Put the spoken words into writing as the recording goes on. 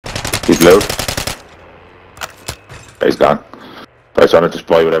He's blue. He's gone. I was trying to just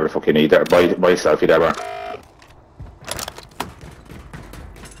buy whatever the fuck you need there. Buy a selfie there, man.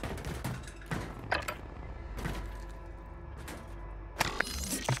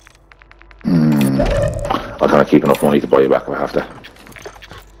 I'll kind of keep enough money to buy you back if I have to.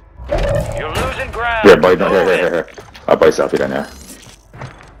 You're losing ground. Yeah, buy no, here. I'll buy a selfie then, yeah.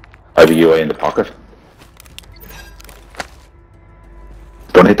 I have a UA in the pocket.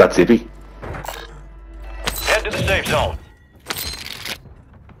 Don't hit that zippy. Head to the safe zone.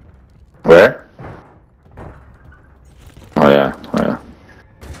 Where? Oh yeah, oh yeah.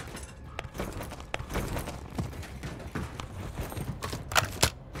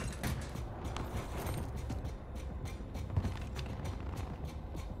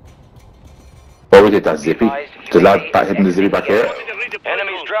 Oh, we did that zippy. The lad back hitting the zippy back here.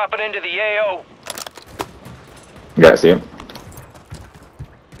 Enemies dropping into the AO. Yeah, I see him.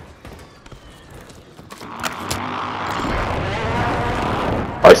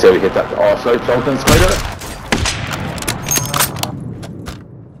 I say we hit that. Oh, floating spider.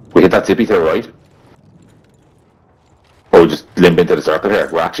 We hit that zippy to the right. Or we just limp into the circle here.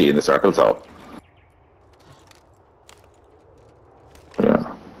 We're actually in the circle, so.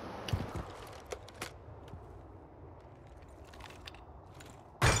 Yeah.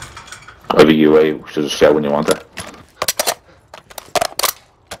 I have a UA, which is a shell when you want it.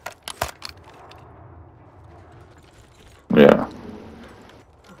 Yeah.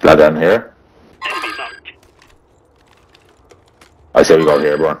 Lad down here. Enemy marked. I say we go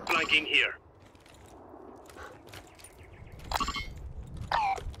here, bro. Flanking here.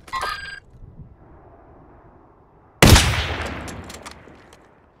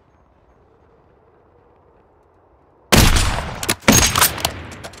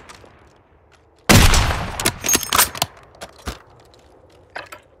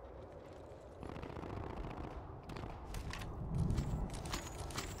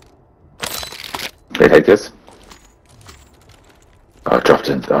 They take this. Oh, it dropped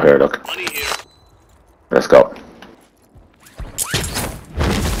in. Oh, here, look. Money here. Let's go.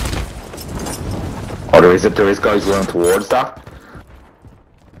 Oh, there is guys running towards that.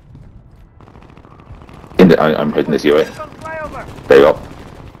 I'm hitting this UA. There you go.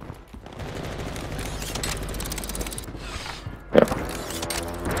 Yeah.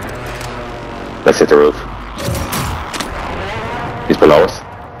 Let's hit the roof. He's below us.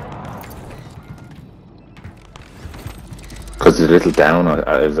 Because there's a little down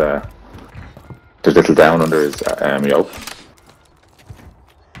there's a little down under his yoke.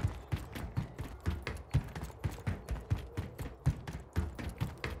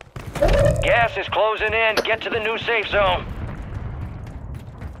 Gas is closing in. Get to the new safe zone.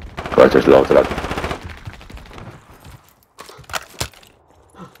 Right, there's loads of that.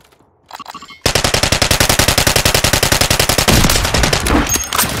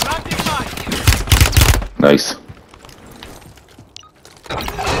 Nice.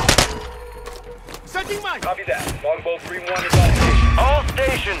 Copy that. Longbow 3-1 is on station. All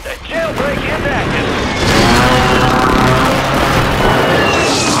stations, a jailbreak is active.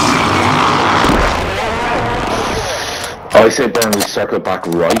 I say then we circle back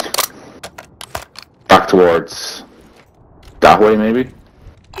right. Back towards that way maybe.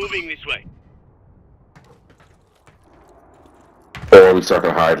 Moving this way. Or we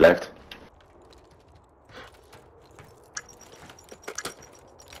circle hard left.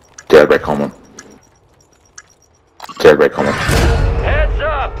 Jailbreak coming. Jailbreak coming. Heads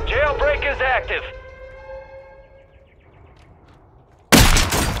up, jailbreak is active.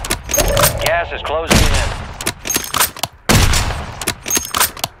 Gas is closing in.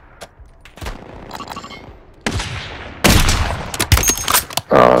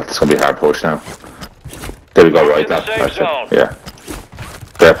 Oh, it's gonna be a hard push now. There we go, right, Get to the that's safe zone. it. Yeah.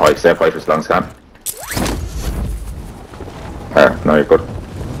 Stay pipe for as long as can. No, you're good.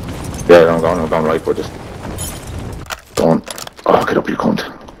 Yeah, I'm going right, but just going. Oh, get up, you cunt.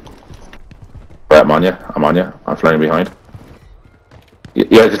 Right, I'm on you. I'm flying behind.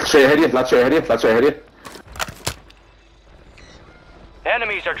 Yeah, just straight ahead of you, flat straight ahead of you.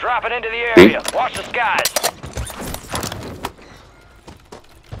 Enemies are dropping into the area. Watch the skies.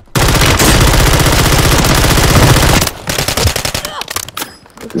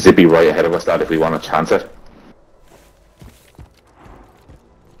 Zippy right ahead of us, that if we want to chance it.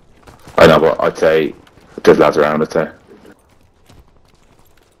 I know, but I'd say there's lads around, I'd say.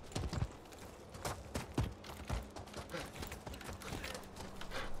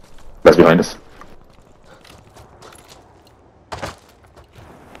 That's behind us.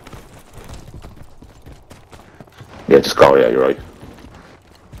 Yeah, just go, yeah, you're right.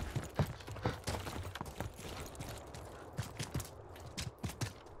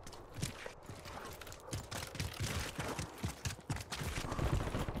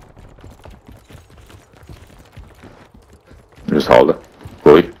 just hold it.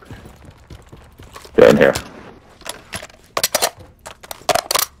 Will we? Yeah, in here.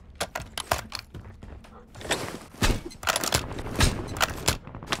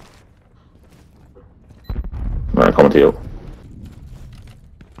 Right, coming to you.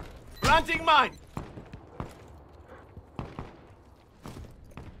 Planting mine.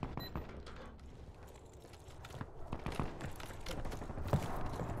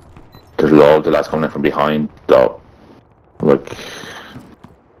 There's loads of lads coming in from behind, though. Like...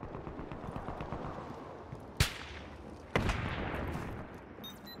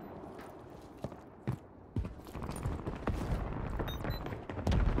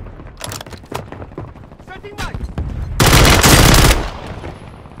 Setting mine.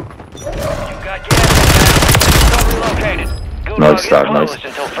 You've got gas inbound. Relocated. Gulag Nice is start, closed nice.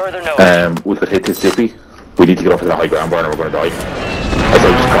 until further notice. we could hit this dippy. We need to get up to the high ground burner, we're gonna die. I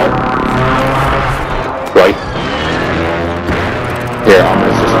say just go. Right. Yeah,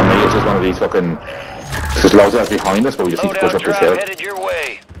 it's just on me, it's just one of these fucking... There's loads of us behind us, but we just need to push Loadout up this drop hill. headed your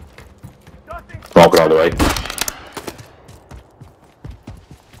way. Smoke it all the way.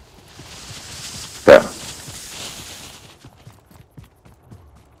 There.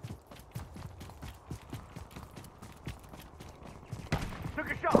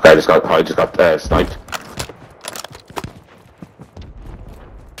 Took a shot. Okay, I just got sniped.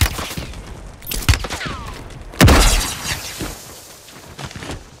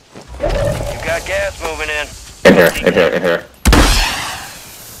 You've got gas moving in. In here.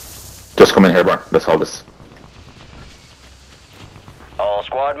 Just come in here, Burn. Let's hold this. All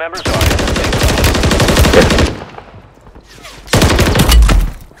squad members are in the safe zone. Yeah.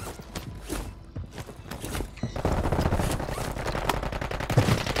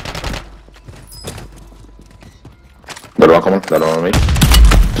 Another one coming, another one on me.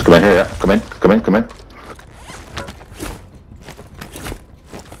 Just come in here, yeah. Come in.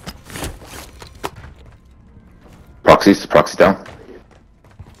 Proxy down.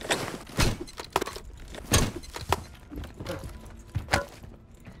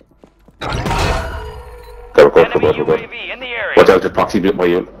 Okay, we're Enemy good. UAV in the area. Watch out, the proxy built by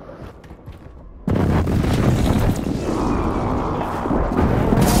you.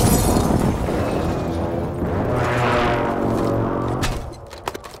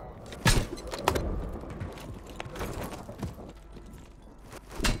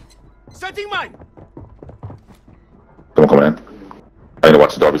 Setting mine. Someone coming in. I need to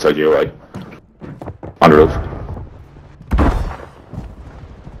watch the door beside you, right? On the roof.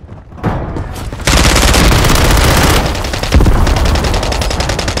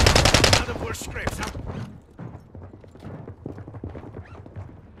 Another more scraps, huh?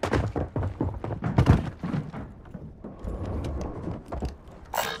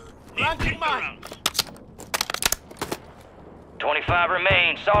 Planting mine. 25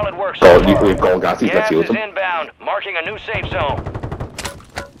 remain. Solid work so Gold, far. we've gold gassies, let's Gas use is them. inbound, marking a new safe zone.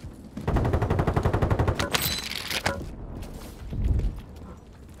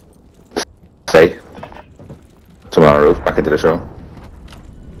 Say. Someone on the roof, back into the show.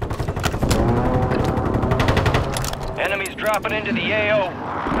 Enemies dropping into the AO.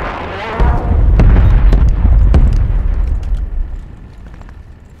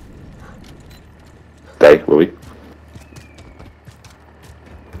 Stay, will we?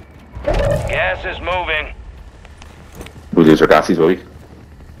 Gas is moving. We'll use our gassies, will we?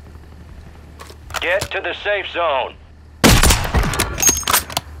 Get to the safe zone.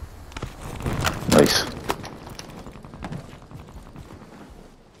 Nice.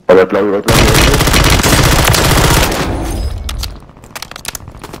 Right blow.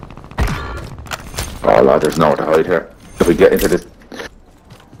 Oh lad, there's nowhere to hide here. If we get into this...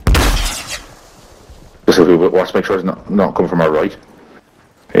 Just if we watch to make sure it's not coming from our right.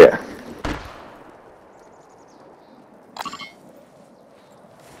 Yeah.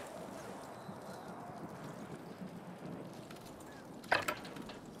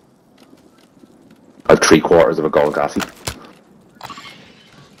 I've 3/4 of a gold gassy.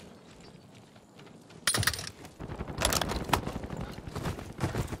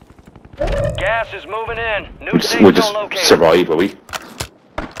 Gas is moving in. New We'll safe just zone located. survive, will we?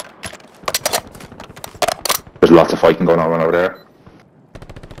 There's lots of fighting going on over there.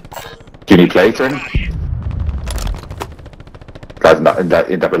 Do you need plates or anything? Guys in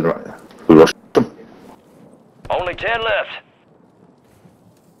that building, we rush them. Only 10 left.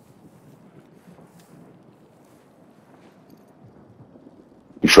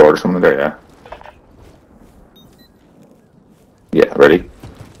 You sure there's someone there, yeah? Yeah, ready?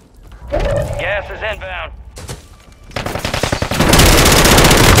 Gas is inbound.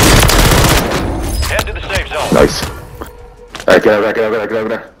 Head to the safe zone. Nice. Right, get over there, get over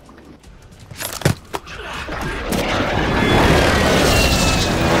there.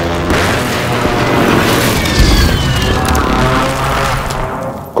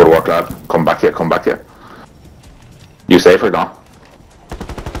 Good work, lad. Come back here. You safe or not?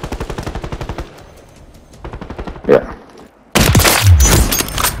 Yeah.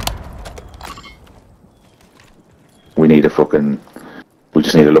 We need a fucking... We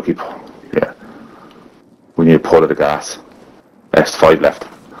just need a lucky pull. Yeah. We need a pull of the gas. There's 5 left.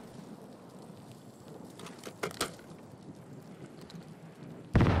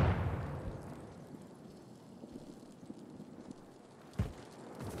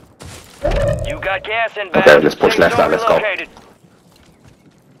 You got gas inbound. Okay, let's push left now, let's go. Relocated.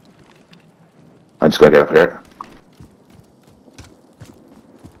 I'm just gonna get up here.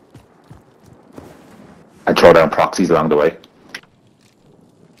 And throw down proxies along the way.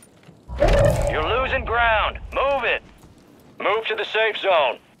 You're losing ground. Move it. Move to the safe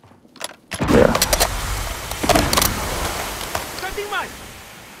zone. Yeah. Setting mine.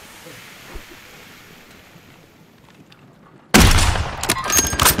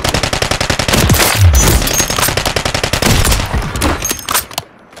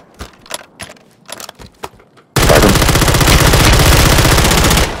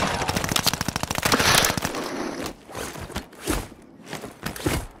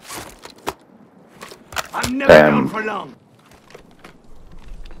 I'm never down for long.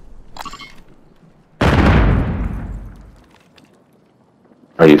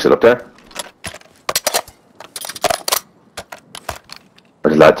 Are you still up there?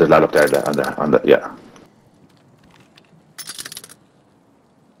 There's a lad up there on the yeah.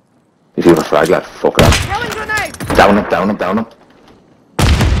 If you have a frag, lad, fuck it up. Down him.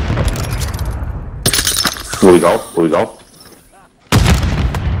 Here we go.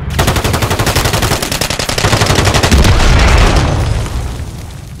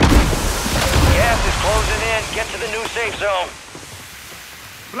 Gas is closing in. Get to the new safe zone.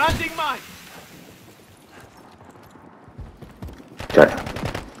 Planting mine. Okay.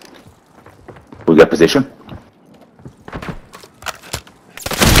 We got position.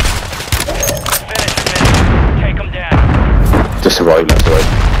 Finish him. Take him down. Just survive, let's survive.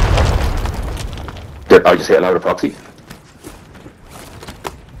 I just hit a loud of proxy.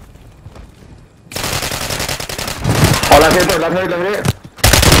 Oh, left here.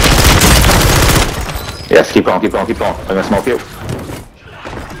 Yes, keep going. I'm gonna smoke you.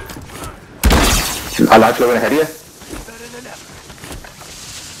 A live flowing ahead of you.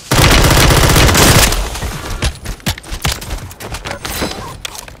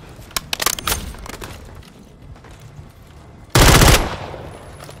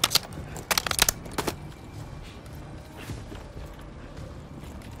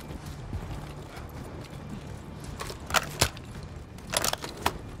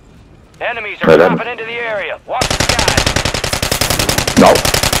 Enemies are dropping into the area. Watch the skies. No.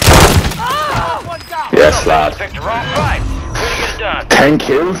 Oh, one down. Yes, lad. Picked the wrong fight. Way to get it done. 10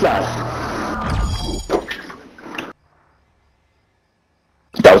 kills, lad.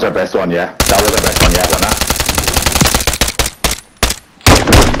 That was our best one, yeah. Wasn't it?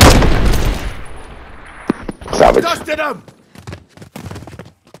 Savage. Dusted him.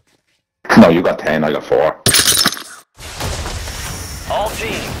 No, you got 10, I got 4. All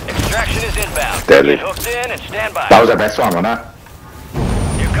teams, extraction is inbound. Deadly. Get hooked in and stand by. That was our best one, wasn't it?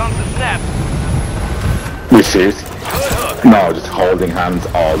 Here comes the snap. We serious? Good hook. No, just holding hands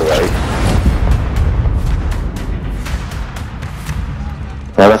all the way.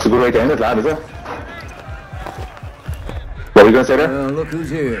 Well, that's a good way to end it, lad, is it? What were you going to say there? Look who's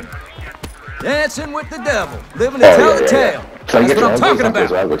here. Dancing with the devil. Living to tell the tale. Try and get That's what I'm talking about.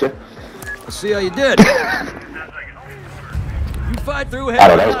 as well, would you? Let's see how you did. You fight through hell. I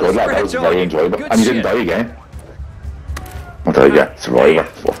know, that was good, lad. That was very enjoyable. Good And you didn't shit. die again. I'll tell you, yeah. Survivor.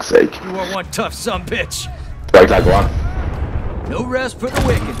 Fuck's sake. You are one tough sumbitch. Right, lad, go on. No rest for the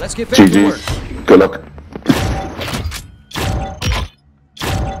wicked. Let's get back to work. GG's. Good luck.